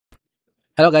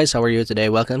Hello guys, how are you today?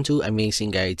 Welcome to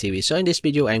Amazing Guy TV. So in this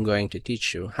video, I'm going to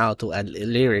teach you how to add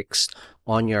lyrics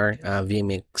on your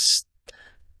VMix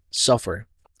software.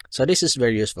 So this is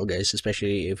very useful guys,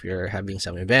 especially if you're having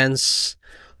some events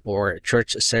or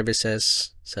church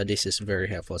services. So this is very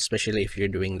helpful, especially if you're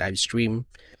doing live stream.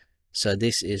 So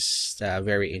this is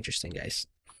very interesting guys.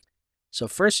 So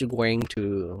first you're going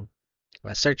to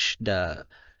search the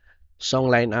song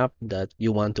lineup that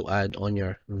you want to add on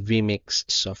your VMix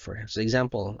software. So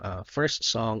example, first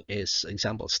song is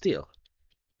example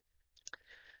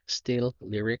Still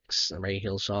lyrics, Ray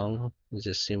Hill song.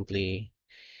 Just simply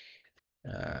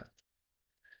uh,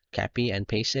 copy and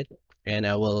paste it, and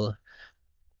I will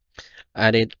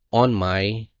add it on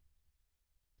my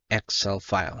Excel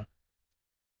file.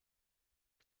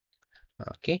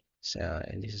 Okay, so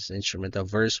and this is instrumental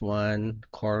verse one,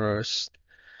 chorus.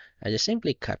 I just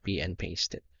simply copy and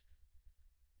paste it.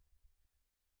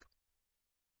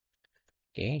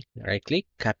 Okay, right click,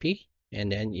 copy,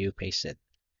 and then you paste it.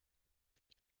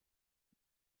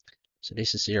 So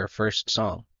this is your first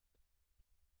song.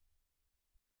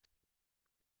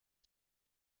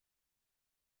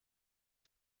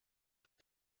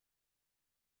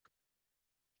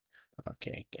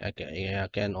 Okay, yeah, I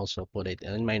can also put it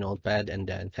in my notepad and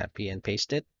then copy and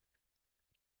paste it.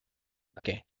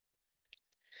 Okay,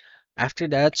 after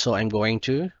that, so I'm going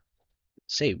to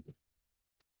save.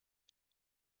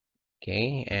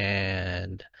 Okay,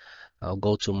 and I'll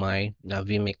go to my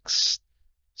VMix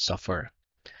software.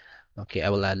 Okay, I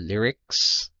will add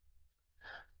lyrics.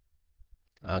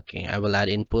 Okay, I will add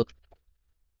input,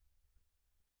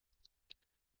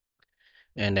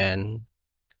 and then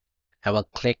I will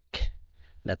click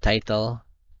the title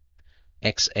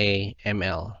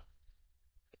XAML.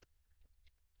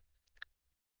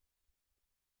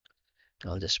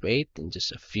 I'll just wait in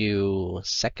just a few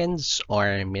seconds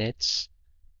or minutes.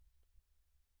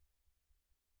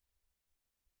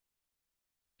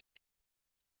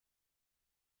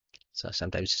 So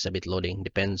sometimes it's a bit loading,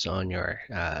 depends on your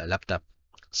laptop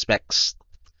specs.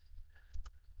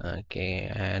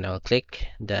 Okay, and I'll click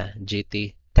the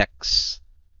GT text.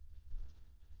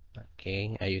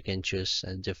 Okay, you can choose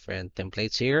different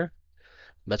templates here,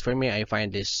 but for me, I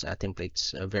find this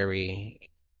templates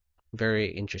very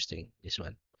interesting. This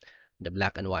one, the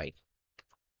black and white.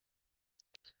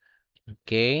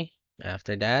 Okay,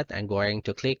 after that, I'm going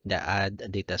to click the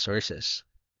add data sources,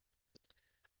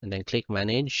 and then click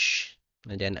manage,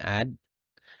 and then add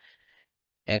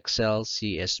Excel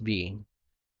CSV.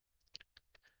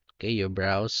 Okay, you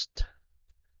browsed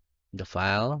the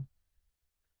file.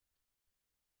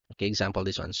 Okay, example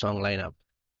this one, song lineup,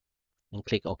 and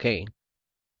click OK.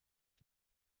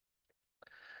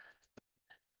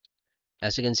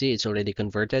 As you can see, it's already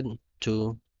converted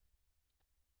to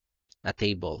a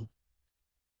table.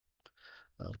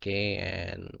 Okay,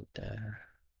 and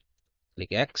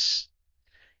click X,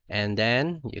 and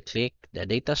then you click the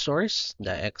data source,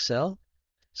 the Excel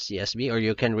CSV, or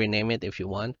you can rename it if you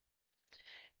want,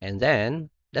 and then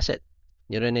that's it.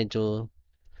 You don't need to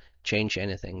change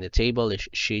anything. The table is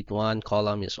sheet 1,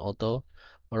 column is auto,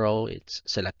 row it's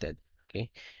selected.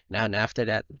 Okay, now and after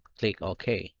that, click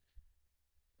OK.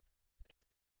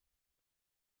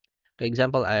 For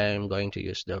example, I'm going to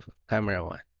use the camera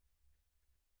one.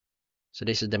 So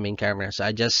this is the main camera. So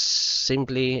I just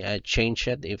simply change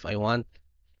it if I want.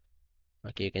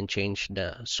 Okay, you can change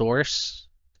the source.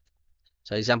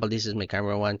 So example, this is my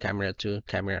camera 1, camera 2,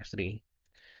 camera 3.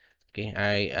 Okay,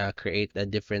 I create a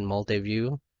different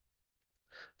multi-view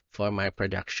for my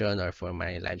production or for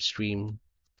my live stream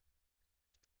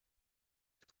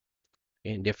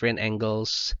in different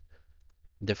angles,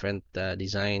 different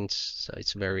designs. So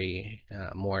it's very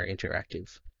more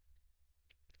interactive.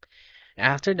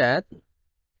 After that,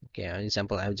 okay, an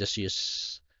example, I'll just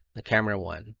use the camera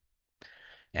 1.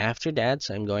 After that,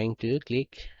 so I'm going to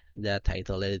click the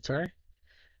title editor,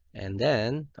 and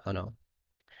then, oh no,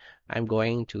 I'm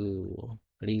going to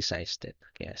resize it.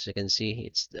 Okay, as you can see,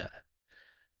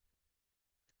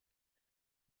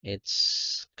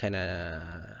 it's kind of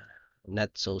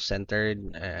not so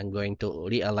centered. I'm going to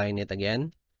realign it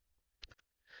again.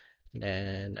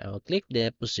 Then I'll click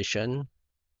the position.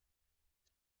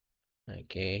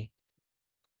 Okay,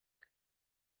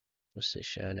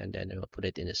 position, and then I'll put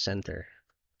it in the center.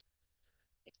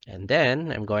 And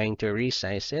then I'm going to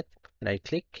resize it. Right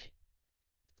click.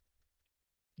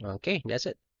 Okay, that's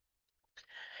it.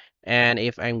 And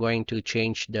if I'm going to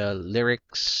change the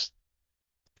lyrics,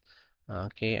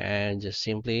 okay, and just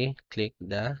simply click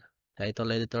the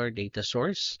title editor, data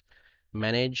source,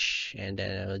 manage, and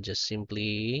then I'll just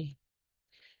simply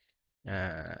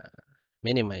uh,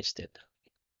 minimize it.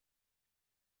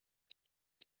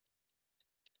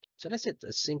 So that's it,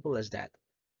 as simple as that.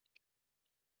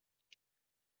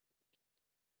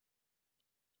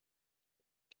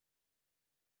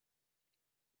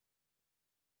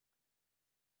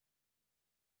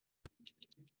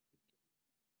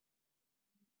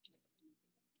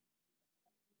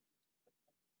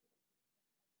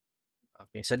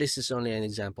 Okay, so this is only an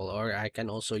example, or I can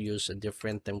also use a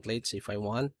different templates if I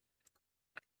want.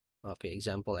 Okay,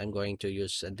 example, I'm going to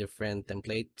use a different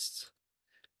templates.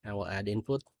 I will add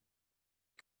input,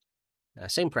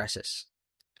 same process,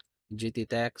 GT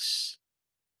text,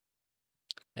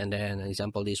 and then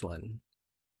example this one,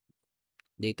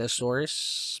 data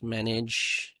source,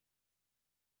 manage,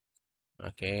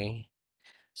 okay,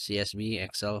 CSV,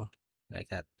 Excel, like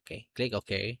that. Okay, click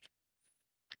OK,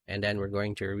 and then we're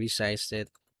going to resize it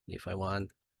if I want,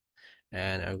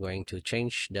 and I'm going to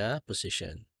change the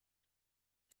position,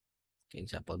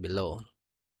 example below,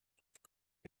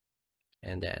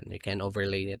 and then you can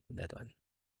overlay it, that one,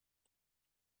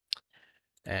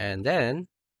 and then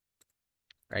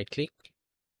right click,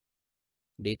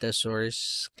 data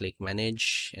source, click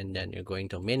manage, and then you're going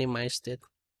to minimize it.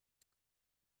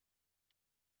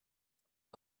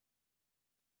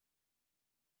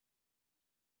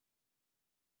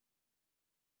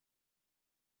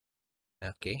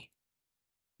 Okay,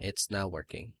 it's now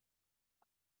working.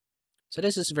 So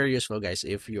this is very useful, guys,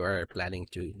 if you are planning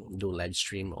to do live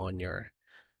stream on your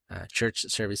church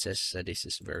services. So this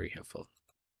is very helpful.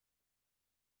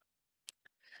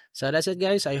 So that's it,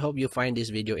 guys. I hope you find this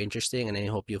video interesting, and I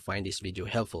hope you find this video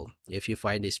helpful. If you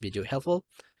find this video helpful,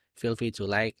 feel free to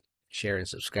like, share, and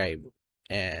subscribe.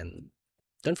 And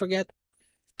don't forget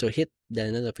to hit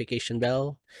the notification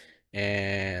bell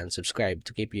and subscribe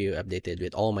to keep you updated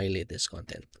with all my latest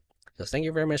content. So thank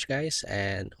you very much, guys,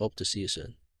 and hope to see you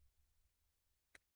soon.